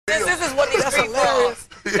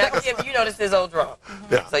Now, Kim, you know this is old drama.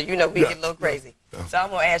 Yeah. So you know we get a little crazy. Yeah. So I'm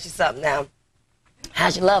going to ask you something now.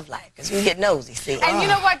 How's your love life? Because we get nosy, see. And you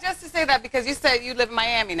know what, just to say that, because you said you live in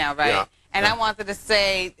Miami now, right? Yeah. And I wanted to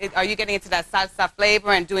say, are you getting into that salsa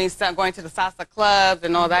flavor and going to the salsa clubs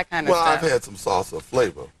and all that kind of stuff? stuff? Well, I've had some salsa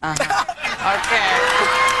flavor. Okay.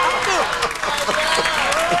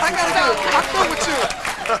 I feel with you.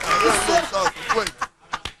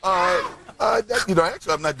 You know,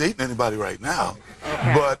 actually, I'm not dating anybody right now.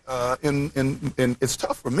 Okay. But it's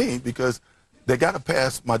tough for me because they got to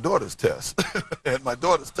pass my daughter's test, and my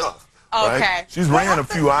daughter's tough. Okay. Right? She's ran a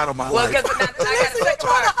few out of my life. Now,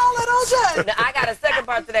 I got a second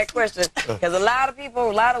part to that question, because a lot of people,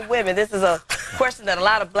 a lot of women, this is a question that a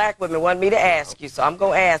lot of black women want me to ask you, so I'm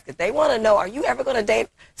going to ask it. They want to know, are you ever going to date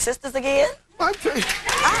sisters again? I tell you.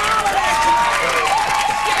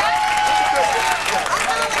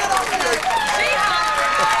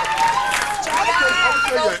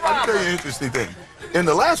 I'll tell you an interesting thing. In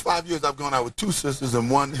the last 5 years, I've gone out with 2 sisters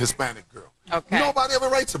and 1 Hispanic girl. Okay. Nobody ever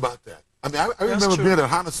writes about that. I mean, I remember being at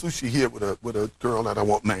Hana Sushi here with a girl that I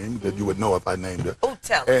won't name, that you would know if I named her. Oh,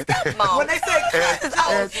 tell me. When they say it's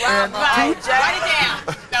OJ, write it down.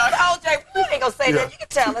 No, it's OJ. You ain't gonna say that. You can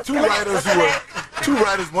tell us. Two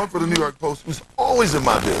writers, one for the New York Post, who's always in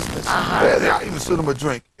my business. I even sent them a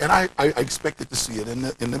drink, and I expected to see it in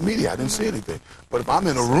the media. I didn't see anything. But if I'm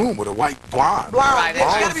in a room with a white blonde, all of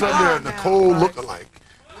a sudden they're a Nicole lookalike.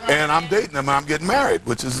 And I'm dating them, and I'm getting married,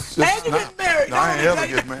 which is just not. No, I ain't ever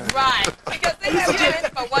get married. Right. Because they have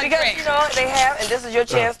printed for one drink. You know, they have, and this is your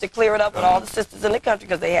chance to clear it up with all the sisters in the country,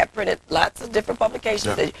 because they have printed lots of different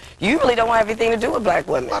publications that you really don't have anything to do with black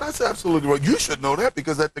women. Well, that's absolutely right. You should know that,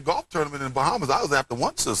 because at the golf tournament in Bahamas, I was after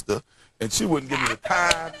one sister, and she wouldn't give me the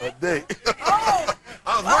time of day. I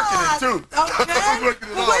was working it, too. Okay.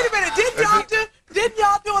 Well, wait a minute. Didn't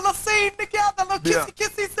y'all do a little scene together, a little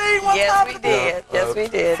kissy scene one time? Yes, we did. Yes, we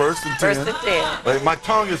did. First and 10. Like, my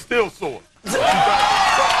tongue is still sore. I'm gonna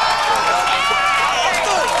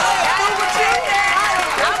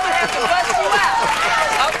have to bust you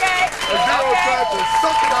out. Okay?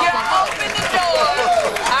 You open the door.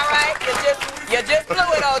 All right? You just blew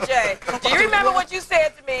it, OJ. Do you remember what you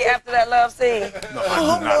said to me after that love scene? No,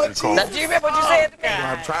 I do not recall. Now, do you remember what you said to me?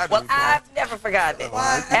 I've tried to Well, I've never forgotten it.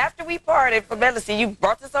 After we partied for Medicine, you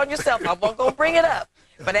brought this on yourself. I wasn't going to bring it up.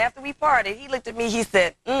 But after we partied, he looked at me, he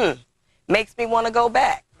said, makes me want to go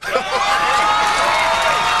back.